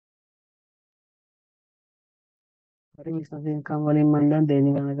හරි business income වලින් මම දැන්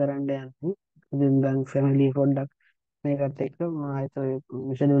දෙවෙනි ගණන කරන්න යන්නේ. ඉතින් දැන් ෆැමිලි පොඩ්ඩක් මේකත් එක්ක මාත් ඔය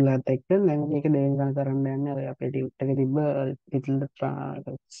ෂෙඩියුල් එකත් එක්ක දැන් මේක දෙවෙනි ගණන කරන්න යන්නේ. ඔය අපේ ටියුට් එකේ තිබ්බ ලිටල්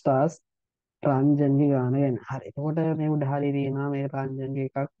ස්ටාර්ස් රංජන්ගේ ගාන ගැන. හරි. එතකොට මේ උඩ හරිය තියෙනවා මේ රංජන්ගේ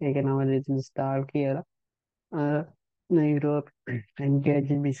එකක්. ඒකේ නම ලිටල් ස්ටාර් කියලා. Europe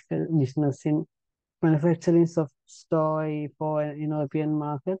engaged in business in manufacturing of toy for European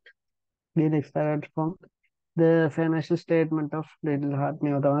market. Being extracted from the financial statement of Little Heart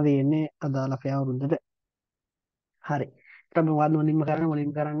මේව තමයි තියෙන්නේ අදාළ අපේ අවුරුද්දට. හරි. අපි මොකද්ද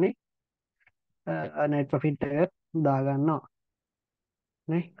මුලින්ම කරන්නේ net profit එක දාගන්නවා.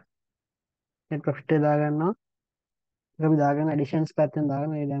 නේ? net profit එක දාගන්නවා. අපි දාගෙන additions පැත්තෙන් දාගෙන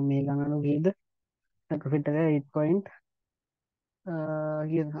මේ දැන් මේ ගණන කීයද? net profit එක 8.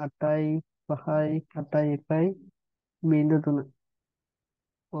 කියන 8යි 5යි 8යි 1යි බිංදුව 3.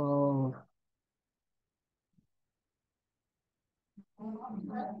 ඕ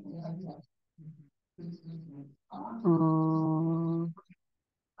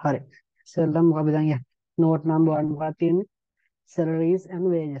හරි. ඉතින් මොකද දැන් නෝට් නම්බර් 1 මොකක්ද තියෙන්නේ? salaries and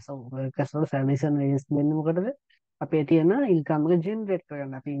wages. ඔව් workers වල salaries and wages දෙන්නේ මොකටද? අපේ තියෙන income එක generate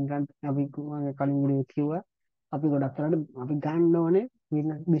කරගන්න. අපි income අපි කලින් වීඩියෝ කිව්වා අපි ගොඩක් කරලා අපි ගන්න ඕනේ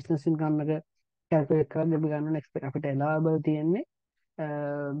business income එක calculate කරද්දී අපි ගන්න ඕනේ අපිට allowable තියෙන්නේ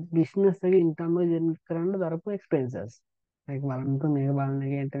business එකේ income එක generate කරන්න දරපු expenses. ඒක බලන්නකො මේක බලන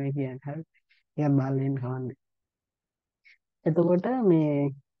එකෙන් තමයි කියන්නේ. හරි. ඒක බලන්න කවන්නේ. එතකොට මේ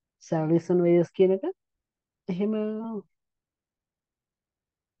salaries and wages කියන එක එහෙම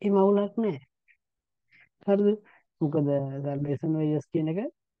අවුලක් නැහැ. හරිද? මොකද salaries and wages කියන එක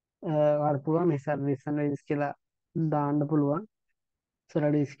ඔයාලට පුළුවන් මේ salaries and wages කියලා දාන්න පුළුවන්.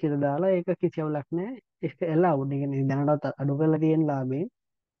 salaries කියලා දාලා ඒක කිසි අවුලක් නැහැ. ඒක allowed. ඒ කියන්නේ දැනටත් අඩු කරලා තියෙන ලාභයෙන්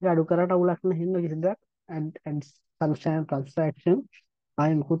ඒක අඩු කරාට අවුලක් නැහැ. හින්දා කිසි දෙයක් and subtraction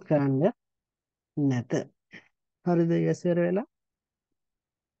ආයෙ මුකුත් කරන්න නැත. හරිද? ඉස්සර වෙලා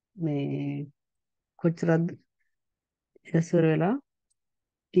මේ කොච්චරද ඉස්සර වෙලා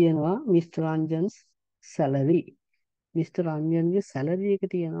තියෙනවා මිස්ටර් රංජන්ස් සැලරි. මිස්ටර් රංජන්ගේ සැලරි එක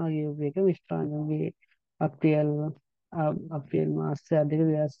තියෙනවා කියපු එක මිස්ටර් රංජන්ගේ අප්‍රේල් මාස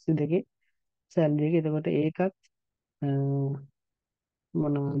 2022 සැලරි එක. එතකොට ඒකත් අ,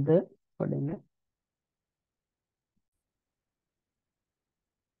 මොනවද පොඩ්ඩක්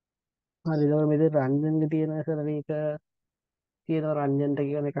හරි. ඒතකොට මෙතන රංජන්ගේ තියෙන සැලරි එක තියෙනවා. රංජන්ට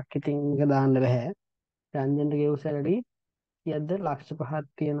කියන එකක් ඉතින් ඒක දාන්න බෑ. රංජන්ට ගෙවු සැලරි යද්ද ලක්ෂ 5ක්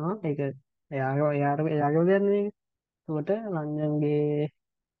තියෙනවා. ඒක එයාගේ දෙයක් නෙවෙයි. එතකොට රංජන්ගේ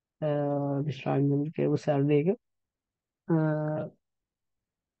විශ්‍රාමික ගෙවු සැලරි එක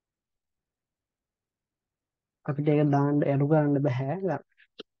අපිට ඒක දාන්න අඩු කරන්න බෑ.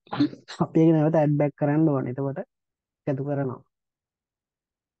 අපි ඒක නැවත ඇඩ් බෑක් කරන්න ඕනේ. එතකොට එකතු කරනවා.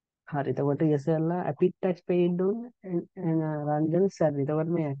 හරි. එතකොට ඉස්සෙල්ලා අපිට ටැක්ස් පේයිඩ් ඕනේ රංජන් සැලරි. එතකොට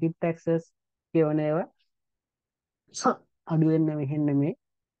මේ අපිට ටැක්සස් කියවන ඒවා අඩු වෙන්නේ මෙහෙන් නෙමෙයි.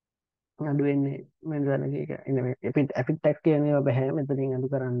 අඩු වෙන්නේ මම දන්නේ ඒක නෙමෙයි. අපිට ටැක්ස් කියන ඒවා බෑ මෙතනින් අඩු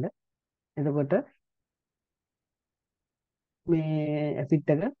කරන්න. එතකොට මේ අපිට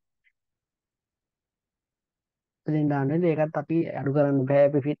එක ඉතින් දාන්නේ ඒකත් අපි අඩු කරන්න බෑ.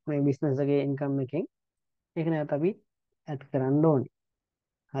 අපිට මේ බිස්නස් එකේ ඉන්කම් එකෙන් ඒක නැවත අපි ඇඩ් කරන්න ඕනේ.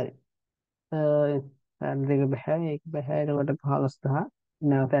 හරි. දෙක බෑ ඒක බෑ. එතකොට 15000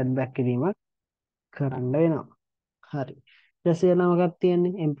 නැවත ඇඩ් බැක් කිරීමක් කරන්න වෙනවා. හරි. ඊට පස්සේ යනවා මොකක්ද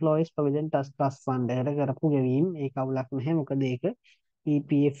තියෙන්නේ? employees provident trust fund එකට කරපු ගෙවීම්. ඒක අවුලක් නැහැ. මොකද ඒක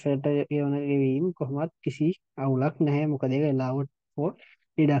EPF එකට යන ගෙවීම් කොහොමත් කිසි අවුලක් නැහැ. මොකද ඒක allowed for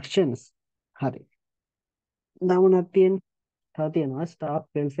deductions. හරි. නමුත් තව තියෙනවා staff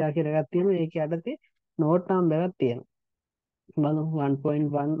welfare කියලා එකක් තියෙනවා. ඒක යටතේ note number එකක් තියෙනවා. බලමු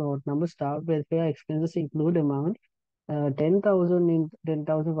 1.1 note number staff welfare expenses include amount 10,000 in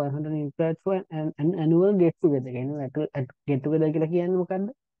 10,500 in paid for an annual get together. කියන්නේ get together කියලා කියන්නේ මොකද්ද?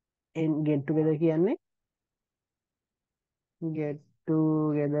 get together කියන්නේ get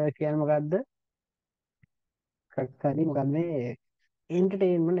together කියන්නේ මොකද්ද? කක්කරි මොකද්ද මේ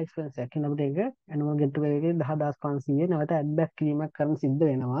entertainment expense එකක්. කියන අපිට ඒක annual get together එකේ 10,500 නැවත add back කිරීමක් කරන්න සිද්ධ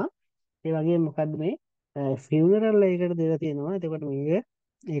වෙනවා. ඒ වගේම මොකද්ද මේ funeral එකකට දෙලා තියෙනවා. එතකොට මේක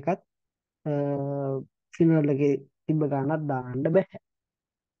ඒකත් funeral එකේ තිබ්බ ගාණක් දාන්න බෑ.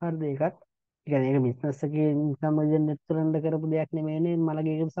 හරිද? ඒකත් ඒ කියන්නේ ඒක බිස්නස් එකේ ඉන්කම් ජෙනරේට් කරන්න කරපු දෙයක් නෙමෙයිනේ.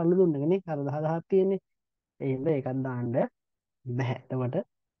 මලගේකට සල්ලි දුන්නක නේ. අර 10,000ක් තියෙන්නේ. ඒ හින්දා ඒකත් දාන්න බෑ. එතකොට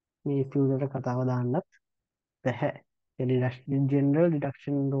මේ funeral කතාව දාන්නත් බෑ. ඒ ජෙනරල්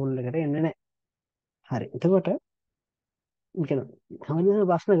ඩිඩක්ෂන් රූල් එකට එන්නේ නැහැ. හරි. එතකොට කියන හැමදේම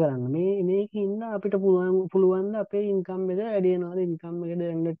ප්‍රශ්න කරන්න මේක ඉන්න අපිට පුළුවන් ද අපේ ඉන්කම් එක වැඩි වෙනවද ඉන්කම් එක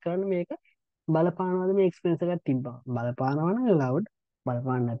ජෙනරේට් කරන්න මේක බලපානවද මේ එක්ස්පෙන්ස් එකක් තිබ්බා බලපානවා නම් allowed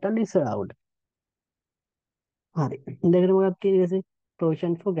බලපාන්න නැත්නම් disallowed හරි දෙකට මොකක්ද කියන්නේ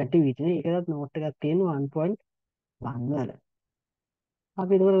provision for gratuity නේ ඒකත් නෝට් එකක් තියෙනවා 1.1 වල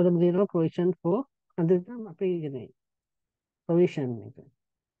අපි ඒකට උදේ දෙනවා provision for අද අපි කියන්නේ provision එක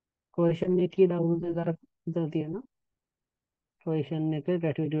provision එක කියලා අවුරුද්ද දර ඉතල තියෙනවා ප්‍රොවිෂන් එක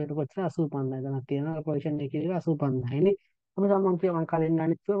ගැටිවිටි වලට කොච්චර 85 ගණක් තියෙනවා ප්‍රොවිෂන් එක කියලා 85 නේ අපි සම්මන් කියවන් කලින්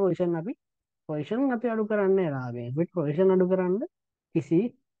අනිත් ප්‍රොවිෂන් අපි අඩු කරන්නේ ලාභයෙන් අපිට ප්‍රොවිෂන් අඩු කරන්න කිසි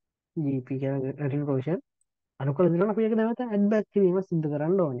GP කියලා ගැටිවිටි ප්‍රොවිෂන් අඩු කරලා දෙනවා අපි ඒක නැවත ඇඩ් බෑක් කිරීම සිදු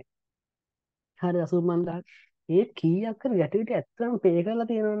කරන්න ඕනේ හරි 85000 ඒ කීයක් කර ගැටිවිටි ඇත්තටම පේ කරලා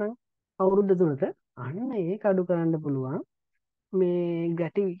තියෙනවා නම් අවුරුද්ද තුනට අන්න ඒක අඩු කරන්න පුළුවන් මේ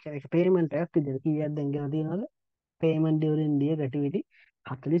ගැටි පේමන්ට් එකක් විදිහට කීයක් දැන් ගෙන තියෙනවද පේමන්ට් ඩියුරින් ඩිය ගැටිවිටි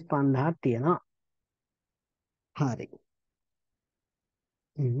 45000ක් තියෙනවා හරි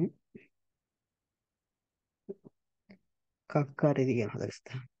කක්කාරි තියෙන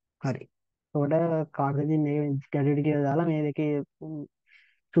 40000 හරි එතකොට කාර්ඩකින් මේ ගැටිවිටි කියලා දාලා මේ දෙකේ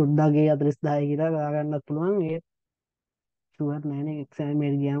සුද්දාගේ 40000 කියලා ගාගන්නත් පුළුවන් ඒ ෂුවර් නෑනේ එක්සෑම්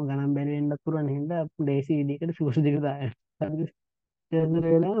එකට ගියාම ගණන් බැරි වෙන්නත් පුළුවන් හින්දා ඩේසි විදිහකට ෂුවර් දෙක දාන්න හරිද ඊට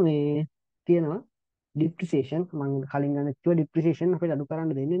වෙලා මේ තියෙනවා ඩිප්‍රිසියේෂන් මම කලින් ගන්න කිව්වා ඩිප්‍රිසියේෂන් අපිට අඩු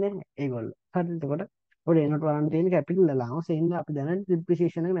කරන්න දෙන්නේ නැහැ ඒගොල්ලෝ. හරිද? එතකොට අපිට එනකොට බලන්න තියෙන කැපිටල් allowance ඒ හින්දා අපි දැනට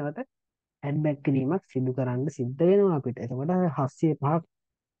ඩිප්‍රිසියේෂන් එක නැවත ඇඩ් බෑක් කිරීමක් සිදු කරන්න සිද්ධ වෙනවා අපිට. එතකොට 705ක්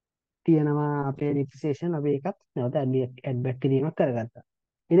තියෙනවා අපේ ඩිප්‍රිසියේෂන් අපි ඒකත් නැවත ඇඩ් බෑක් කිරීමක් කරගත්තා.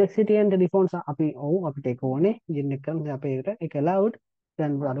 ඉලෙක්ට්‍රිසිටි ඇන්ඩ් ටෙලිෆෝන්ස් අපි අපිට ඒක ඕනේ ජෙනරේට් කරන්න අපේ එකට ඒක allowed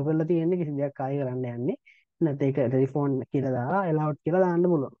දැන් අඩු කරලා තියෙන්නේ කිසි දෙයක් ආයෙ කරන්න යන්නේ නැත්නම් ඒක ටෙලිෆෝන් කියලා දාලා allowed කියලා දාන්න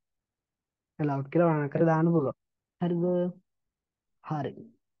පුළුවන්. allowed කියලා වරණක් කර දාන්න පුළුවන්. හරිද? හරි.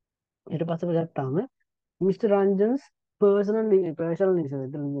 ඊට පස්සේ ගත්තාම මිස්ටර් රංජන්ස් පර්සනල්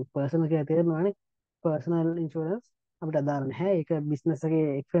ඉන්ෂුරන්ස් පර්සනල් කියලා තේරෙනවානේ පර්සනල් ඉන්ෂුරන්ස් අපිට අදාළ නැහැ ඒක බිස්නස් එකේ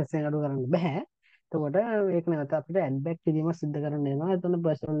එක්ස්පෙන්ස් එක අඩු කරන්න බෑ එතකොට ඒක නැවත අපිට ඇඩ් බෑක් කිරීමක් සිදු කරන්න වෙනවා එතන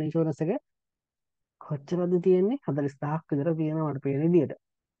පර්සනල් ඉන්ෂුරන්ස් එක කොච්චරද තියෙන්නේ 40000ක් විතර තියෙනවා මට පේන විදියට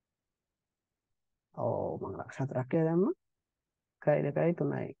ඔව් මම ලක්ෂ 4ක් කියලා දැම්මා 1 2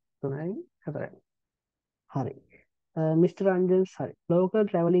 3 4 හරි මිස්ටර් රංජන්ස් හරි ලෝකල්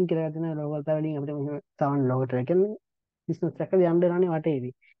ට්‍රැවලින් කියලා තියෙනවා ලෝකල් ට්‍රැවලින් අපිට මෙහෙම තවන් ලෝකල් ට්‍රැවල් කියන්නේ බිස්නස් එකක යන්න දෙනවනේ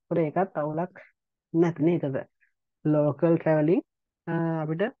වටේදී. ඒකට ඒකත් අවුලක් නැති නේද? ලෝකල් ට්‍රැවලින්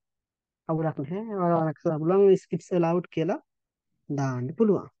අපිට අවුලක් නැහැ. ඔයාලට පුළුවන් ස්කිට්ස් allowed කියලා දාන්න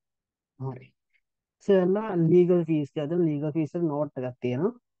පුළුවන්. හරි. ඉතින්ලා ලීගල් ෆීස් කියලා ලීගල් ෆීස් වල නෝට් එකක්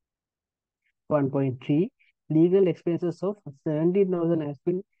තියෙනවා. 1.3 legal expenses of 17,000 has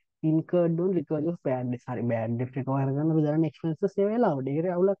been incurred on recovery of bad debts. හරි bad debt recover කරන්න අපි දාන expenses ඒවා allowed.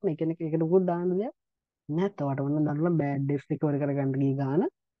 ඒකට අවුලක් නැහැ. කෙනෙක් ඒකට පොඩ්ඩක් දාන්න දෙයක් නැත්නම් වට වන්න දාන්න බෑඩ් ඩෙට්ස් රිකවර් කරගන්න ගිය ගාන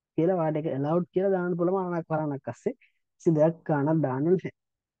කියලා වාට එක allowed කියලා දාන්න පුළුවන් අනක් කරනක් අස්සේ කිසි දෙයක් ගානක් දාන්න නැහැ.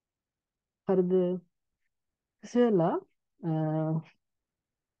 හරිද? ඉතින්ලා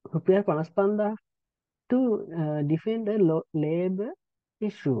රුපියල් 55000 to defend a labor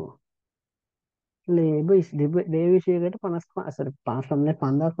issue. labor is labor issue එකට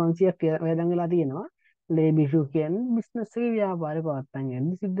 5500ක් වේදන් වෙලා තියෙනවා. labor issue කියන්නේ බිස්නස් එකේ ව්‍යාපාරේ පවත්තන්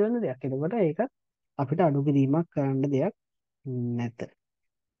යන්නේ සිද්ධ වෙන දෙයක්. ඒකට ඒක අපිට අඩු කිරීමක් කරන්න දෙයක් නැත.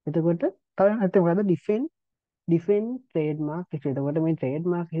 එතකොට තව නැත්නම් මොකද ඩිෆෙන් ට්‍රේඩ්මාර්ක් ඉෂුව. එතකොට මේ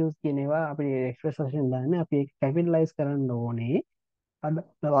ට්‍රේඩ්මාර්ක් ඉෂුස් කියන ඒවා අපි එක්ස්ප්‍රෙස් වශයෙන් දාන්නේ අපි ඒක කැපිටලයිස් කරන්න ඕනේ.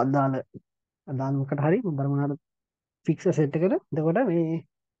 අදාළ මොකට හරි මොනවාද ෆික්ස් සෙට් එකට. එතකොට මේ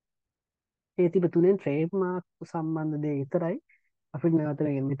ඒ තිබ තුනෙන් ට්‍රේඩ්මාර්ක් සම්බන්ධ දේ විතරයි අපිට නැවත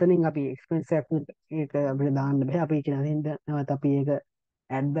මෙතනින් අපි එක්ස්පෙන්ස් එක අපිට දාන්න බෑ. අපි කියන හින්දා නැවත අපි ඒක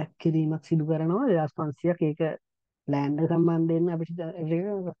ඇඩ් බැක් කිරීමක් සිදු කරනවා 2500ක් ඒක ලෑන්ඩ් සම්බන්ධයෙන් අපිට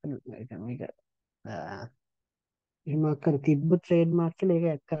මේක එහෙමක් කර තිබ්බ ට්‍රේඩ් මාර්ක් කියලා ඒක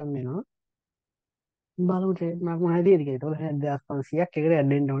ඇඩ් කරන්න වෙනවා. බලමු ට්‍රේඩ් මාර්ක් මොනවද තියෙන්නේ කියලා. ඒතකොට 2500ක් එකට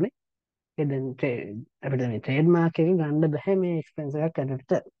ඇඩ් වෙන්න ඕනේ. ඒ දැන් අපිට මේ ට්‍රේඩ් මාර්ක් එක ගන්න බෑ මේ එක්ස්පෙන්ස් එකක්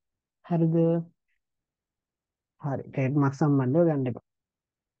ඇඩට. හරිද? හරි. ට්‍රේඩ් මාර්ක් සම්බන්ධව ගන්න එපා.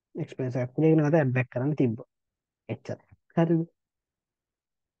 එක්ස්පෙන්ස් එකක් කියලා නේද ඇඩ් බැක් කරන්න තිබ්බා. එච්චර. හරිද?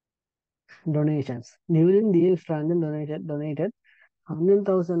 Donations. During these transactions donated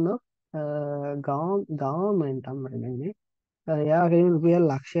 100,000 of government අම්මනේ එයාගෙන් රුපියල්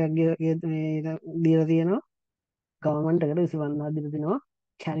ලක්ෂයක් දීලා තියෙනවා ගවර්න්මන්ට් එකට 21000 දීලා තිනවා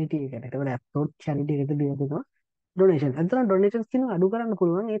චැරිටි එකට. ඒකට අප්ලෝඩ් චැරිටි එකට දීලා තිනවා ඩොනේෂන්. අතන ඩොනේෂන්ස් කියන අඩු කරන්න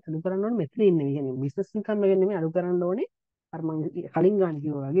පුළුවන්. ඒක අඩු කරන්න ඕනේ මෙතන ඉන්නේ. කියන්නේ බිස්නස් ඉන්කම් එක නෙමෙයි අඩු කරන්න ඕනේ. අර මම කලින් ගන්න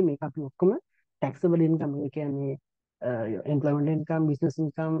කිව්වා වගේ මේක අපි ඔක්කොම ටැක්සබල් ඉන්කම් එක කියන්නේ employment income, business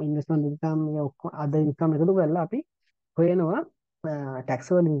income, investment income, මේ ඔක්කොම අද ඉන්කම් එකතු කරලා අපි හොයනවා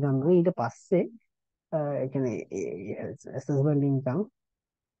ටැක්සබල් ඉන්කම්. ඊට පස්සේ ඒ කියන්නේ ඇසෙසබල් ඉන්කම්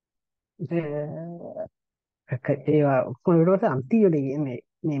ඒවා ඔක්කොම ඊට පස්සේ අන්තිමට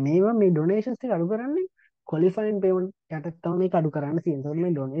කියන්නේ මේවා මේ ඩොනේෂන්ස් ටික අඩු කරන්නේ ක්වොලිෆයින් පේමන්ට් යට තමයි මේක අඩු කරන්න තියෙන්නේ. ඒතකොට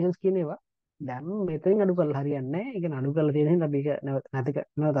මේ ඩොනේෂන්ස් කියන ඒවා දැන් මෙතෙන් අඩු කරලා හරියන්නේ නැහැ. ඒක අඩු කරලා තියෙන හින්දා අපි ඒක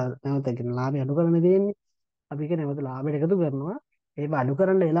නැවත කියන ලාභය අඩු කරන්න තියෙන්නේ. අපි ඒක නැවත ලාභයට එකතු කරනවා. ඒක අඩු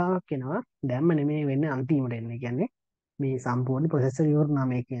කරන්න වෙලාවක් එනවා. දැම්ම නෙමෙයි වෙන්නේ අන්තිමට එන්නේ. කියන්නේ මේ සම්පූර්ණ ප්‍රොසෙස් එක ඉවරනා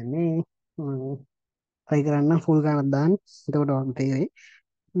මේ කියන්නේ try කරන්න ෆුල් ගානක් දාන්න. එතකොට ඔයාලට තේරෙයි.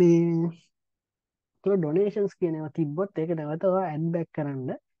 මේ ඩොනේෂන්ස් කියනවා තිබ්බොත් ඒක නැවත ඔයා ඇඩ් බැක් කරන්න.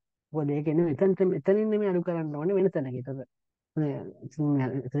 මොකද ඒක එන්නේ එතනින් නෙමෙයි අඩු කරන්න ඕනේ වෙන තැනක. එතකොට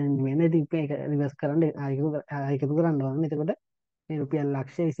වෙන ඉතින් ඒක රිවර්ස් කරන්න ආයෙ එකතු කරන්න ඕනේ. එතකොට මේ රුපියල්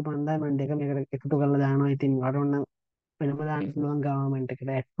ලක්ෂ 25000 මම දෙක මේකට එකතු කරලා දානවා. ඉතින් වරොන්න වෙනම දාන්න පුළුවන් ගවර්න්මන්ට් එකට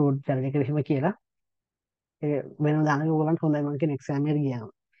ඇප්රූව් චැනල් එක එහෙම කියලා. ඒ වෙනම දාන්න ඕගොල්ලන්ට හොඳයි මම කියන එක්සෑම් එකට ගියාම.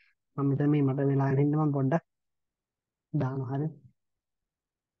 මම මෙතන මේ මට වෙලා හින්දා මම පොඩ්ඩක් දානවා. හරි.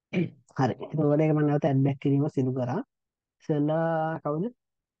 හරි. ඒකෝට ඒක මම නැවත ඇඩ් බැක් කිරීම සිදු කරා. ඉතින්ලා කවුද?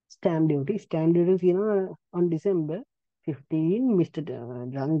 Stamp duty. Stamp duty කියනවා on December 15 Mr.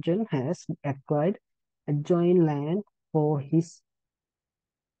 Ranjan has acquired adjoining land for his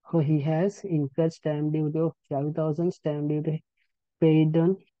for he has incurred stamp duty of 5,000 stamp duty paid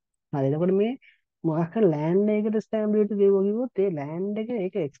on. හරි. එතකොට මේ මොකක් හරි ලෑන්ඩ් එකකට ස්ටෑම්ප් ඩියුටි ගෙවුවා කිව්වොත් ඒ ලෑන්ඩ් එක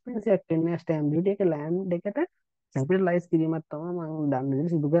ඒක එක්ස්පෙන්ස් එකක් වෙන්නේ ස්ටෑම්ප් ඩියුටි ඒක ලෑන්ඩ් එකට කැපිටලයිස් කිරීමක් තමයි මම දන්න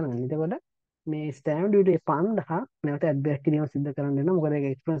විදිහට සිදු කරන්නේ. එතකොට මේ ස්ටෑම්ප් ඩියුටි 5000 නැවත ඇඩ් බැක් කිරීම සිදු කරන්න වෙනවා. මොකද ඒක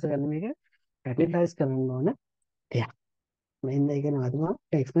එක්ස්පෙන්ස් එකක් නෙමෙයි ඒක කැපිටලයිස් කරන්න ඕන දෙයක්. මේ හින්දා ඒක නවතුනා.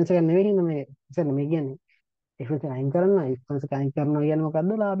 එක්ස්පෙන්ස් එකක් නෙවෙයි හින්දා මේ ඉතින් මේ කියන්නේ එක්ස්පෙන්ස් එක අයින් කරනවා. එක්ස්පෙන්ස් එක අයින් කරනවා කියන්නේ මොකද්ද?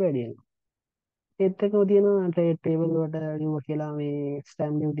 ලාභය වැඩි වෙනවා. ඒත් එක්කම තියෙනවා ට්‍රේඩ් ටේබල් වලට ලියුවා කියලා මේ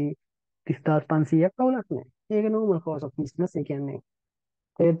ස්ටෑම්ප් ඩියුටි 30500ක් අවුලක් නැහැ. ඒක නෝමල් කෝස් ඔෆ් බිස්නස්. ඒ කියන්නේ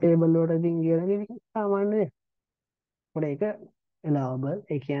ට්‍රේඩ් ටේබල් වලට ඉතින් කියන එක සාමාන්‍ය දෙයක්. පොඩ ඒක allowable.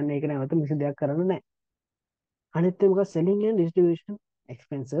 ඒ කියන්නේ ඒක නැවත කිසි දෙයක් කරන්න නැහැ. අනිත් එක මොකද selling and distribution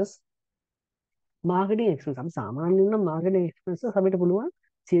expenses, marketing expenses. අපි සාමාන්‍යයෙන් නම් marketing expenses අපිට පුළුවන්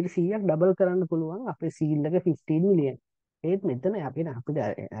 100ක් ඩබල් කරන්න පුළුවන් අපේ සීල් එක 15 මිලියන්. ඒත් මෙතන අපිට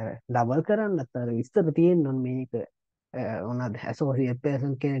ඩබල් කරන්නත් අර විස්තර තියෙන්න ඕනේ මේක මොනවද ඇසෝසියේට්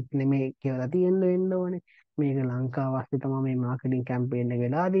පර්සන් කෙනෙක් නෙමෙයි කියලා තියෙන්න වෙන්න ඕනේ. මේක ලංකාව ඇස්සේ තමයි මේ මාකටිං කැම්පේන් එක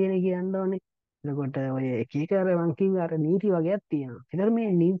වෙලා තියෙන්නේ කියන්න ඕනේ. එතකොට ඔය එක එක අර මං කිව්ව අර නීති වගේක් තියෙනවා. ඒතර මේ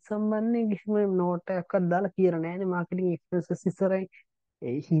නීති සම්බන්ධයෙන් කිසිම නෝට් එකක්වත් දාලා කියලා නැහැ නේ මාකටිං එක්ස්පෙන්සස් ඉස්සරහින්.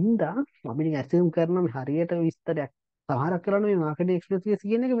 ඒ හින්දා අපි නිකන් ඇසියුම් කරනවා මේ හරියට විස්තරයක් සමහරක් කරන්නේ මේ මාකටිං එක්ස්පෙන්සස්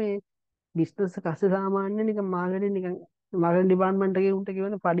කියන එක මේ බිස්නස් එක අස්සේ සාමාන්‍ය නිකන් මාකටිං ඩිපාර්ට්මන්ට් එකේ උන්ට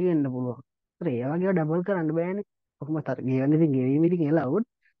කියවන පඩි වෙන්න පුළුවන්. ඒතර ඒ වගේ ඩබල් කරන්න බෑනේ. කොහොමද අර ගෙවන්න ඉතින් ගෙවීම ඉතින් එලවුඩ්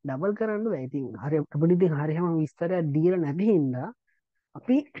ඩබල් කරන්න බෑ. ඉතින් හරි අපිට ඉතින් හරියම විස්තරයක් දීලා නැති හින්දා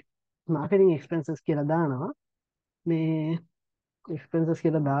අපි මාකටිං එක්ස්පෙන්සස් කියලා දානවා. මේ එක්ස්පෙන්සස්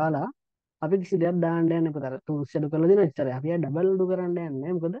කියලා දාලා අපි කිසි දෙයක් දාන්න යන්නේ නැහැ. පුතර ටූල්ස් අඩු කරලා දෙන ඉතරයි. අපි ඩබල් අඩු කරන්න යන්නේ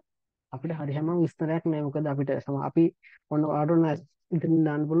නැහැ. මොකද අපිට හරියම විස්තරයක් නැහැ. මොකද අපිට අපි ඔන්න ආඩෝන ඉතින්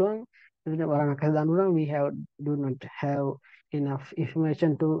දාන්න පුළුවන්. ඉතින් වරණක් හද දාන්න පුළුවන්. We have do not have enough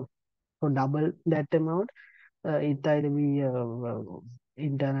information to double that amount. It either be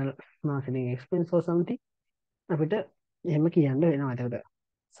internal marketing expense or something. අපිට එහෙම කියන්න වෙනවා. ඒකට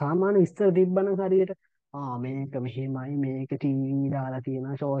සාමාන්‍ය විස්තර තිබ්බනම් හරියට මේක මෙහෙමයි මේක ටීවී දාලා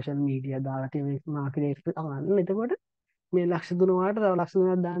තියෙනවා සෝෂල් මීඩියා දාලා තියෙන මාකටිං එක්ස්පෙන්ස් අහන්න. එතකොට මේ ලක්ෂ 3 වාට තව ලක්ෂ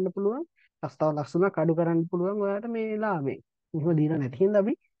 3ක් දාන්න පුළුවන්. තව ලක්ෂ 3ක් අඩු කරන්න පුළුවන් ඔයාලට මේ ලාභේ. එහෙම දීලා නැති හින්දා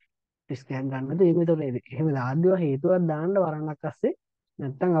අපි රිස්ක් එකක් ගන්නද එහෙම දාද්දිවා හේතුවක් දාන්න වරණක් අස්සේ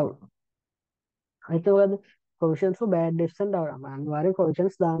නැත්තම් අවුල්. හිතවලද provisions for bad debts and අනිවාර්යෙන්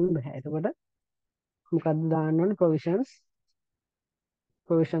provisions දාන්න බෑ. එතකොට මොකද්ද දාන්න ඕනේ?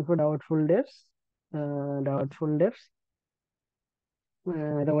 provision for doubtful debts. doubtful debts.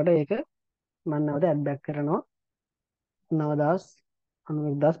 එතකොට ඒක මම නැවත ඇඩ් බැක් කරනවා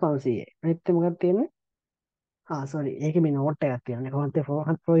 9,500. අනිත් එක මොකක්ද තියෙන්නේ? sorry ඒකේ මේ නෝට් එකක් තියෙනවා. කොහොමද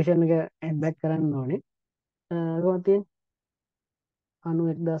provision එක ඇඩ් බැක් කරන්න ඕනේ? කොහොමද තියෙන්නේ?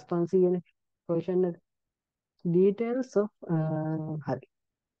 91,500 නේ provision එක. details of හරි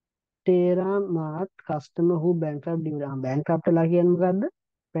Tera Mart customer who bankrupt during bankrupt ලා කියන්නේ මොකද්ද?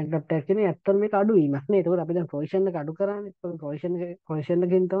 bankrupt එක කියන්නේ ඇත්තටම මේක අඩුවීමක් නේ. ඒකෝට අපි දැන් provision එක අඩු කරානේ. provision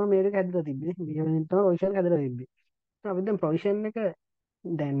එකෙන් තමයි මේක හැදලා තිබ්බේ. මේකෙන් තමයි provision එක හැදලා තිබ්බේ. අපි දැන් provision එක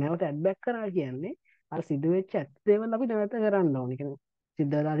දැන් නැවත add back කරා කියන්නේ අර සිදුවෙච්ච ඇත්ත දේවල් අපි නැවත කරන්න ඕනේ. කියන්නේ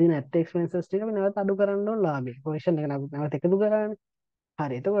සිද්ධ වෙලා තියෙන ඇත්ත expenses ටික අපි නැවත අඩු කරන්න ඕන ලාභේ. provision එක නැවත එකතු කරානේ.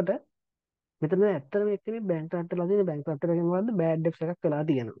 හරි. එතකොට මෙතන ඇත්තටම එක්කෙනෙක් බැංක් රට්ටලා තියෙන බැංක් රට්ටලකින් මොකද්ද බෑඩ් ඩෙබ්ට්ස් එකක් වෙලා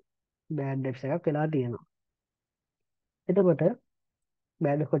තියෙනවා. බෑඩ් ඩෙබ්ට්ස් එකක් වෙලා තියෙනවා. එතකොට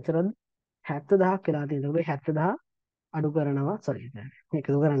බෑඩ් කොච්චරද 70,000ක් වෙලා තියෙනවා. ඔබ 70,000 අඩු කරනවා සෝරි මේක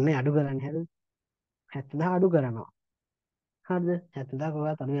කරන්නේ අඩු කරන්නේ හැද 70,000 අඩු කරනවා. හරිද 70,000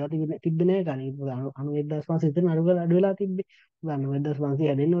 කොහොමද අඩු වෙලා තිබ්බේ නෑ කලින් 91,500 ඉතින් අඩු වෙලා තිබ්බේ 91,500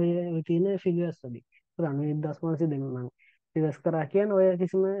 හැදෙන්නේ ඔය තියෙන ෆිගර්ස් වලින් 91,500 දෙන්න මම රිවර්ස් කරා කියන්නේ ඔය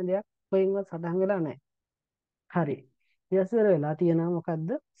කිසිම දෙයක් කොයින්වත් සටහන් වෙලා නැහැ. හරි ඊට වෙලා තියෙනවා මොකද්ද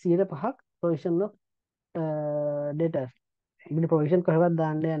 105ක් ප්‍රොවිෂන් ඔෆ් ඩේටාස් ඉතින් ප්‍රොවිෂන් කොහෙවත්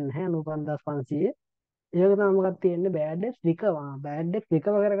දාන්න යන්නේ නැහැ 95,500 ඒක තමයි මොකක්ද තියෙන්නේ බෑඩ් ඩෙට්ස් රිකවර් බෑඩ් ඩෙට්ස්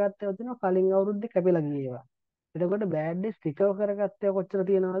රිකවර් කරගත්තේ තියෙනවා කලින් අවුරුද්දේ කැපිලා ගිය ඒවා. එතකොට බෑඩ් ඩෙට්ස් රිකවර් කරගත්තේ කොච්චර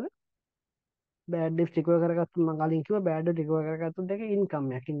තියෙනවද? බෑඩ් ඩෙට්ස් රිකවර් කරගත්තොත් මම කලින් කිව්වා බෑඩ් ඩෙට්ස් රිකවර් කරගත්තොත් ඒක ඉන්කම්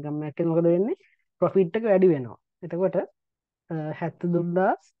එකක්. ඉන්කම් එකක් කියන්නේ මොකද වෙන්නේ? ප්‍රොෆිට් එක වැඩි වෙනවා. එතකොට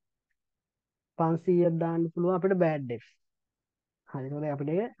 72,500ක් දාන්න පුළුවන් අපිට බෑඩ් ඩෙට්ස්. හරි ඒකෝද අපිට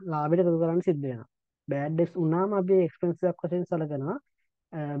ඒක ලාභයට එකතු කරන්න සිද්ධ වෙනවා. බෑඩ් ඩෙට්ස් උනාම අපි එක්ස්පෙන්ස් එකක් වශයෙන් සලකනවා.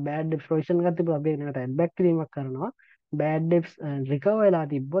 බෑඩ් ඩෙට්ස් ප්‍රොවිෂන් එකක් තිබ්බොත් අපි ඒකට ඇඩ් බැක් කිරීමක් කරනවා. බෑඩ් ඩෙට්ස් රිකවර් වෙලා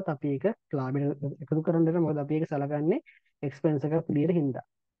තිබ්බොත් අපි ඒක ලාභයට එකතු කරන්න දෙනවා. මොකද අපි ඒක සලකන්නේ එක්ස්පෙන්ස් එකක් විදියට හින්දා.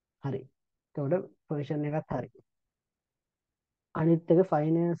 හරි. එතකොට ප්‍රොවිෂන් එකත් හරි. අනිත් එක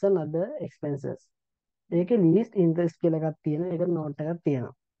ෆයිනෑන්ස් and other expenses. ඒකේ ලීස්ට් ඉන්ට්‍රස්ට් කියලා එකක් තියෙනවා. ඒක නෝට් එකක්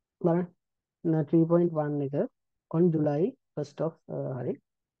තියෙනවා. බලන්න 3.1 එක on July 1st of හරි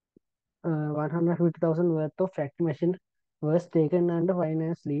 150,000 worth of factory machine was taken under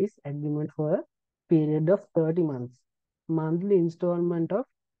finance lease agreement for a period of 30 months. Monthly installment of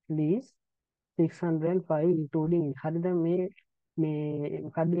lease 605 including හරි දැන් මේ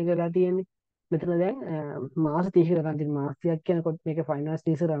මොකක්ද මේක කරලා තියෙන්නේ මෙතන දැන් මාස 30ක කරන් තියෙන මාස 30ක් කියනකොට මේක ෆයිනාන්ස්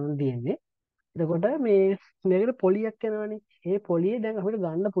ලීස් කරන් තියෙන්නේ එතකොට මේකට පොලියක් යනවනේ ඒ පොලිය දැන් අපිට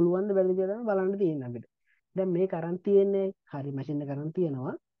ගන්න පුළුවන් ද බැරිද කියලා බලන්න තියෙනවා අපිට දැන් මේ කරන් තියෙන්නේ හරි මැෂින් එක කරන්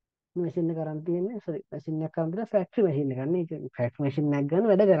තියෙනවා මැෂින් එක කරන් තියෙන්නේ සෝරි මැෂින් එකක් කරන් තියෙන ෆැක්ටරි මැෂින් එකක් නේ ඒක ෆැක්ටරි මැෂින් එකක් ගන්න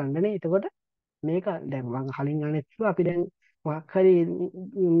වැඩ කරන්නනේ එතකොට මේක දැන් මම කලින් අහන්නේ කිව්වා අපි දැන් මොකක් හරි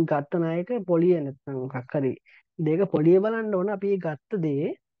ගත්ත ණයක පොලිය නැත්නම් මොකක් හරි දෙක පොලිය බලන්න ඕන අපි ගත්ත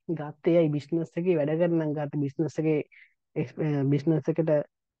දේ ගත්තේ අයි බිස්නස් එකේ වැඩ කරනම් ගත්ත බිස්නස් එකේ බිස්නස් එකට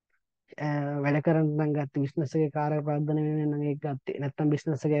වැඩ කරන්න නම් ගත්තේ බිස්නස් එකේ කාර්ය ප්‍රාර්ථන වෙන නම් ඒක ගත්තේ නැත්නම්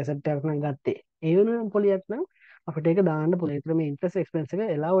බිස්නස් එකේ ඇසට් එකක් නම් ගත්තේ ඒ වෙනුවෙන් පොලියක් නම් අපිට ඒක දාන්න පුළුවන් ඒතර මේ ඉන්ට්‍රස්ට් එක්ස්පෙන්ස් එක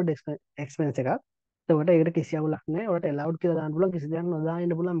allowed එක්ස්පෙන්ස් එකක් එතකොට ඒකට කිසි අවුලක් නැහැ. ඔයාලට allowed කියලා දාන්න පුළුවන් කිසි දෙයක් නොදා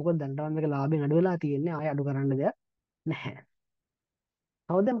ඉන්න පුළුවන්. මොකද දැන් මේක ලාභයෙන් අඩු වෙලා තියෙන්නේ. ආයෙ අඩු කරන්න දෙයක් නැහැ.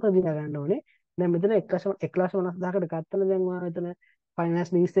 කවුද මොකද දිනා ගන්න ඕනේ? දැන් මෙතන 1,50,000කට ගත්තන දැන් මම මෙතන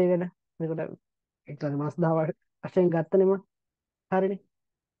ෆයිනෑන්ස් ලීස් එකකට. මේකට 1,50,000 වශයෙන් ගත්තනේ මම. හරිනේ.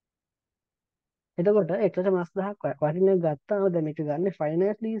 එතකොට 1,50,000ක් වටින ගත්තාම දැන් මේක ගන්න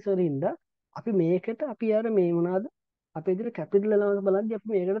ෆයිනෑන්ස් ලීස් වලින්ද අපි මේකට අපි අර මේ මොනවාද අපේ ඉදිරිය කැපිටල් allowance බලද්දී අපි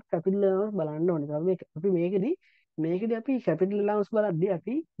මේකට කැපිටල් allowance බලන්න ඕනේ. අපි මේකෙදි අපි කැපිටල් allowance බලද්දී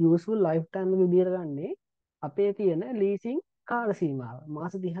අපි useful lifetime එක විදියට ගන්නේ අපේ තියෙන ලීසින් කාල සීමාව.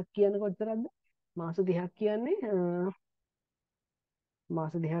 මාස 30ක් කියන්නේ කොච්චරද? මාස 30ක් කියන්නේ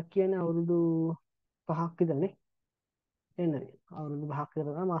මාස 30ක් කියන්නේ අවුරුදු 5ක් විතරනේ. එන්නනේ. අවුරුදු 5ක් විතර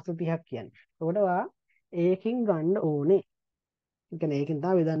තමයි මාස 30ක් කියන්නේ. ඒකට ඔයා ඒකෙන් ගන්න ඕනේ. ඒ කියන්නේ ඒකෙන්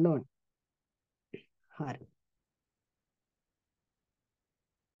තමයි බෙදන්න ඕනේ. හරි.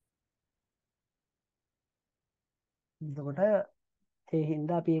 එතකොට ඒ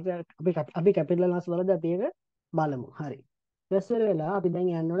හින්දා අපි ඒක අපි කැපිටල් ලස් වලදී අපි ඒක බලමු. හරි. ඊට වෙලා අපි දැන්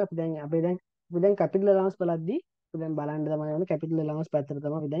යන්න ඕනේ අපි දැන් කැපිටල් ලස් බලද්දී අපි දැන් බලන්න තමයි ඕනේ කැපිටල් ලස් පැත්තට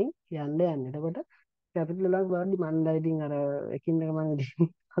තමයි අපි දැන් යන්නේ. එතකොට කැපිටල් ලස් බලද්දී මම දැන් ඉතින් අර එකින් එක මම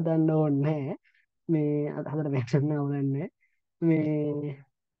ඉතින් හදන්න ඕනේ නැහැ. මේ හදන්න බැහැ නෑ මේ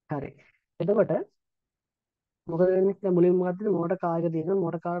හරි. එතකොට මොකද වෙන්නේ දැන් මුලින්ම මොකද්ද මෝටර් කාර් එක තියෙනවා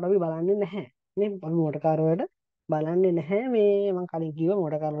මෝටර් කාර් අපි බලන්නේ නැහැ නේ අපි මෝටර් කාර් වලට බලන්නේ නැහැ මේ මම කලින් කිව්වා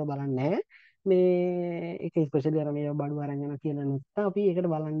මෝටර් කාර් වල බලන්නේ නැහැ මේ ඒක ස්පෙෂලි අර මේ බඩු අරන් යනවා කියලා නැත්නම් අපි ඒකට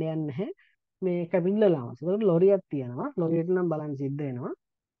බලන්න යන්නේ නැහැ මේ කැපිටල් allowance ඒකට ලොරියක් තියෙනවා ලොරියට නම් බලන්න සිද්ධ වෙනවා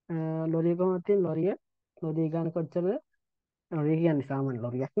ලොරිය කොහොමද තියෙන්නේ ලොරිය ගන්න කොච්චරද ලොරිය කියන්නේ සාමාන්‍ය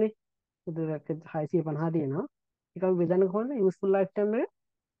ලොරියක් නේ ඒක 650 තියෙනවා ඒක අපි බෙදන්න කොහොමද යූස්ෆුල් ලයිෆ් ටයිම් එක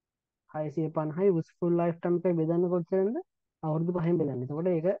 650යි useful lifetime එක බෙදන්න කොච්චරද අවුරුදු 5න් බෙදන්න. එතකොට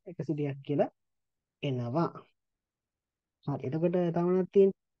ඒක 100ක් කියලා එනවා. හරි. එතකොට තමනක්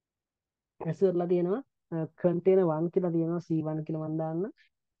තියෙන ඇසුරලා තියෙනවා container 1 කියලා තියෙනවා C1 කියලා මම දාන්න.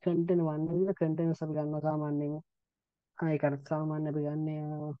 container 1 වල containers අපි ගන්නවා සාමාන්‍යයෙන්. ඒක අර සාමාන්‍ය අපි ගන්න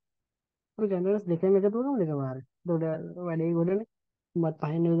අපි containers දෙකම එකතු කරමු දෙකමාර. එතකොට වැඩේ ගොඩනේ. මත්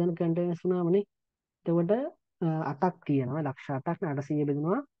 5න් බෙදන්න containers වුණාමනේ. එතකොට 8ක් තියෙනවා. ලක්ෂ 8ක් 800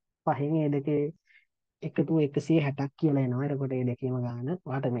 බෙදුනවා පහෙන් ඒ දෙකේ එකතු 160ක් කියලා එනවා. එතකොට ඒ දෙකේම ගාන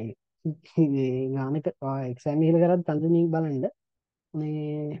වාට මේ ගානක එක්සෑම් එකක කරත් තන්දමින් බලන්න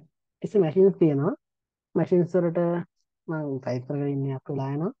මේ ඉස්ස මැෂින්ස් තියෙනවා. මැෂින්ස් වලට මම ටයිප් කරගෙන ඉන්නේ අප්ලා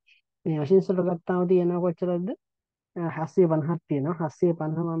යනවා. මේ මැෂින්ස් වලට ගත්තාම තියෙනවා කොච්චරද? 750ක් තියෙනවා.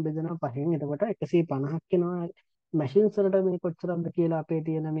 750 මම බෙදනවා පහෙන්. එතකොට 150ක් එනවා. මැෂින්ස් වලට මේ කොච්චරද කියලා අපේ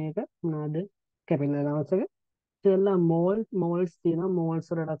තියෙන මේක මොනවාද? කැපිටල් අලවන්ස් එක. ඉතින්ලා මෝල්ස් තියෙනවා. මෝල්ස්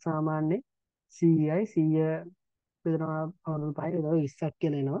වලට සාමාන්‍ය 100යි 100 බෙදනවා අවුරුදු 5 ඒතකොට 20ක්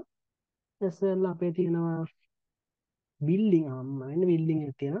කියලා එනවා. ඊටස්ලා අපේ තියෙනවා බිල්ඩින් මෙන්න බිල්ඩින්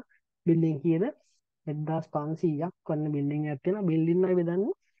එකක් තියෙනවා. බිල්ඩින් කීයද? 1500ක් වන්න බිල්ඩින් එකක් තියෙනවා. බිල්ඩින් එක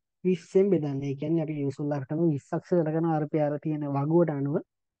බෙදන්නේ 20ෙන් බෙදන්නේ. ඒ කියන්නේ අපි යූස්ෆුල් ලයිෆ් ටයිම් 20ක් කරගෙන RPR තියෙන වගුවට අනුව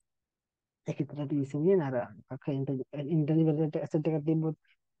ඒකතරට 20 අර ඉන්ටර්නල් ඇසෙට් එකක් තිබ්බොත්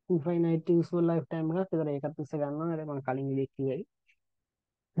ඉන්ෆයිනයිට් යූස්ෆුල් ලයිෆ් ටයිම් එකක්. ඒතර ඒකත් උස්ස ගන්නවා. අර මම කලින් විදිහට කිව්වයි.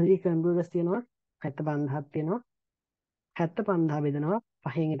 හරි කම්පියුටර්ස් තියෙනවා 75ක් තියෙනවා. 75 බෙදනවා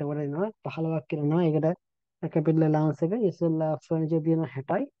පහෙන් එතකොට එනවා 15ක් කරනවා. ඒකට කැපිටල් අලවන්ස් එක ඉස්සෙල්ලා ෆර්නිචර් තියෙනවා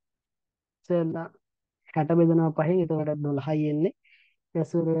 60යි. ඉස්සෙල්ලා 60 බෙදනවා පහෙන් එතකොට 12යි එන්නේ.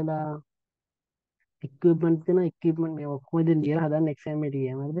 ඊට වෙලා ඉක්විප්මන්ට් තියෙනවා. ඉක්විප්මන්ට් මේ ඔක්කොම දෙන්න කියලා හදන්න එක්සෑම් එකට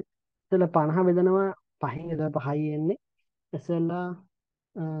ගියාම හරිද? ඉස්සෙල්ලා 50 බෙදනවා පහෙන් එතකොට 5යි එන්නේ. ඉස්සෙල්ලා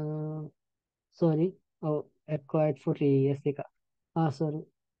සෝරි ඔව් acquired for 3 years එක. සෝරි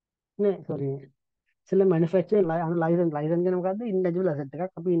නෑ සෝරි ඉස්සෙල්ලා මැනුෆැක්චරින් ලයිසන් කියන මොකද්ද? ඉන්ටැන්ජිබල් ඇසෙට්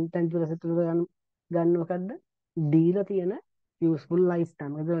එකක්. අපි ඉන්ටැන්ජිබල් ඇසෙට් එක ගන්න මොකද්ද? දීලා තියෙන යූස්ෆුල් ලයිෆ්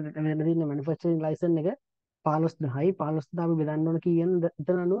ටයිම්. ඒක වෙන තියෙන මැනුෆැක්චරින් ලයිසන් එක 15000යි 15000 අපි බෙදන්න ඕන කීයද?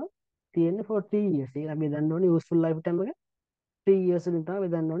 එතන අනුව තියෙන්නේ 40 years. ඒක අපි බෙදන්න ඕනේ යූස්ෆුල් ලයිෆ් ටයිම් එක 3 years වලින් තමයි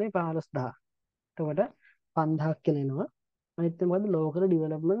බෙදන්න ඕනේ 15000. එතකොට 5000ක් කියලා එනවා. අනිත් එක මොකද්ද? local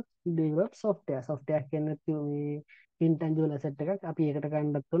development develop software කියන්නේ මේ ඉන්ටැන්ජිබල් ඇසෙට් එකක්. අපි ඒකට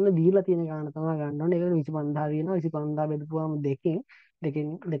ගන්නත් ඕනේ දීලා තියෙන ගාන තමයි ගන්න ඕනේ. ඒකට 25000 කියනවා. 25000 බෙදපුවාම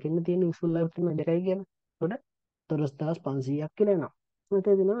දෙකෙන් තියෙන යූස්ෆුල් ලයිෆ් ටයිම් දෙකයි කියලා. එතකොට 14500ක් කියලා එනවා.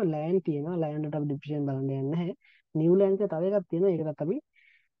 මෙතන දෙනවා ලෑන්ඩ් තියෙනවා. ලෑන්ඩ් වලට අපි ඩිප්‍රිසියේෂන් බලන්න යන්නේ නැහැ. නිව් ලෑන්ඩ් එක තව එකක් තියෙනවා. ඒකටත් අපි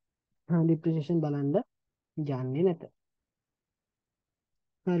ඩිප්‍රිසියේෂන් බලන්න යන්නේ නැත.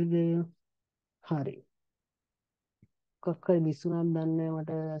 හරිද? හරි. කොක්කයි විශ්ුණක් දන්නේ මට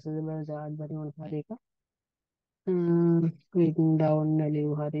ඇසද බල චාර්ජ් බටන් මොන හරි එක. ඩවුන්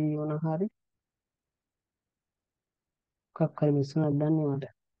නැලිව් හරි මොන හරි කොක්කයි විශ්ුණක් දන්නේ මට.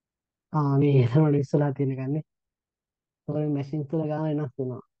 මේ ඒතමට ඉස්සලා තියෙන ගන්නේ. ඔය මැෂින් තුල ගාන වෙනස්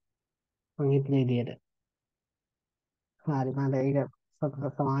වෙනවා. මං හිතන විදියට. හරි මට ඒක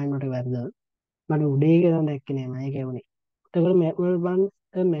සමාවෙන් මට වැරදුනා. මට උඩේ කියලා දැක්කේ නෑ මම ඒක වුනේ. එතකොට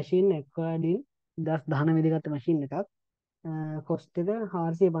මම මැෂින් acquired in 2019 වෙදිගත්ත මැෂින් එකක්. කොස්ට් එක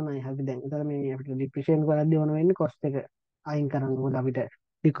 450යි. අපි දැන් ඒතර මේ අපිට ඩිප්‍රිසියේෂන් කරද්දී ඕන වෙන්නේ කොස්ට් එක අයින් කරන්න. මොකද අපිට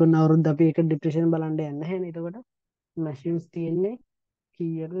විකුණන අවුරුද්ද අපි ඒක ඩිප්‍රිසියේෂන් බලන්න යන්නේ නැහැ නේ. එතකොට මැෂින්ස් තියෙන්නේ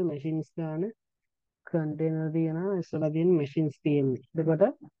කීයද මැෂින්ස් ගන්න කන්ටේනර් තියෙනවා ඉස්සලා තියෙන මැෂින්ස් තියෙන්නේ. එතකොට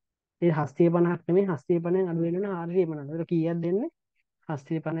ඒ 750ක් නෙමෙයි 750න් අඩු වෙන 450. ඒක කීයක් දෙන්නේ?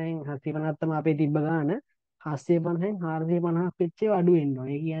 750න් 750ක් තමයි අපේ තිබ්බ ගාන. 750න් 450ක් වෙච්ච ඒවා අඩු වෙනවා.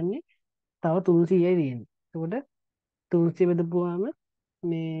 ඒ කියන්නේ තව 300යි තියෙන්නේ. එතකොට 300 බෙදපුවාම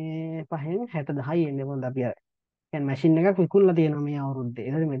මේ පහෙන් 60000යි එන්නේ. මොකද අපි අර කියන්නේ මැෂින් එකක් විකුණලා තියෙනවා මේ අවුරුද්දේ.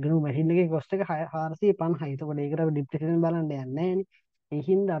 ඒතර මේ මැෂින් එකේ කොස්ට් එක 450යි. එතකොට ඒකට අපි ඩිප්‍රිසියේෂන් බලන්න යන්නේ නැහැ නේ. ඒ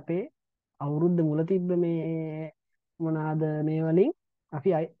හින්දා අපේ අවුරුද්ද මුල තිබ්බ මේ මොනවාද මේ වලින් අපි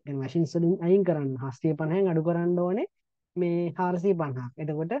මැෂින්ස් වලින් අයින් කරන්න 750න් අඩු කරන්න ඕනේ මේ 450ක්.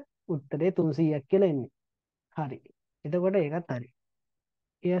 එතකොට උත්තරේ 300ක් කියලා එන්නේ. හරි. එතකොට ඒකත් හරි.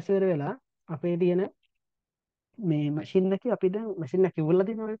 ඊයසර වෙලා අපේ තියෙන මේ මැෂින් එකේ අපි දැන් මැෂින් එක කිව්වලා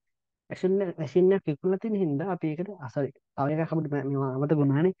තියෙනවනේ. මැෂින් එක කිව්වලා තියෙන හින්දා අපි ඒකට අසරි. තව එකක් අපිට මේවා අමතක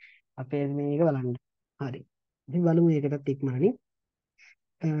වුණානේ. අපේ මේක බලන්න. හරි. ඉතින් බලමු ඒකටත් ඉක්මනටින්.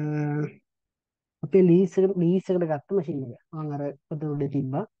 අපේ ලීස් එකට ගත්ත මැෂින් එක. මම අර පොත උඩ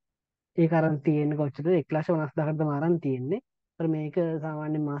තිබ්බා. ඒක අරන් තියෙන්නේ කොච්චරද? 1,50,000කට අරන් තියෙන්නේ. ඒතර මේක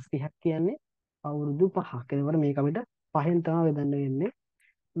සාමාන්‍යයෙන් මාස 30ක් කියන්නේ අවුරුදු 5ක්. ඒකවල මේක අපිට පහෙන් තමයි බෙදන්න වෙන්නේ.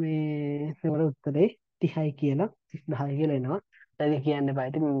 මේ ඒවල උත්තරේ 30යි කියලා 10යි කියලා එනවා. ඒක කියන්න එපා.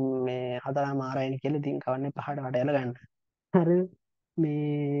 ඉතින් මේ හතරම ආරයින කියලා ඉතින් කවන්නේ පහට වටයලා ගන්න. හරිද?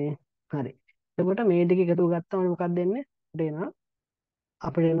 මේ හරි. එතකොට මේ ටික එකතු ගත්තම මොකක්ද දෙන්නේ?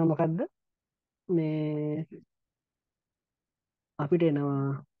 අපිට එනවා මොකද්ද? මේ අපිට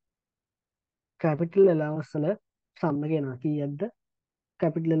එනවා කැපිටල් ඇලවන්ස් වල සම් එක එනවා කීයක්ද?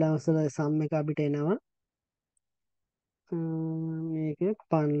 කැපිටල් ඇලවන්ස් වල සම් එක අපිට එනවා මේක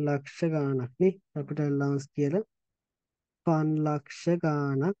 5,00,000 ගාණක් නේ. කැපිටල් ඇලවන්ස් කියලා 5,00,000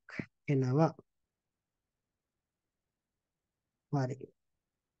 ගාණක් එනවා. හරි.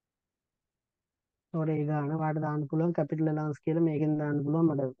 ඒකට ඒ ගාන වාට දාන්න පුළුවන් කැපිටල් අලවන්ස් කියලා මේකෙන් දාන්න පුළුවන්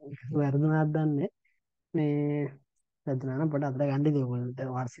මට වැරදුනාක් දන්නේ මේ වැරදුනා නම් පොඩ්ඩක් අතට ගන්න ඉතින්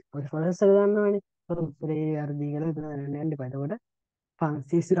ඔයගොල්ලෝ වාර්ෂික ප්‍රොසෙස් එක ගන්නවනේ උත්තරේ වැරදි කියලා හිතන යන්න එපා එතකොට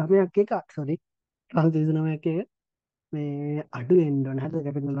 529ක් එක සෝරි 529ක් එක මේ අඩු වෙන්න ඕනේ හරිද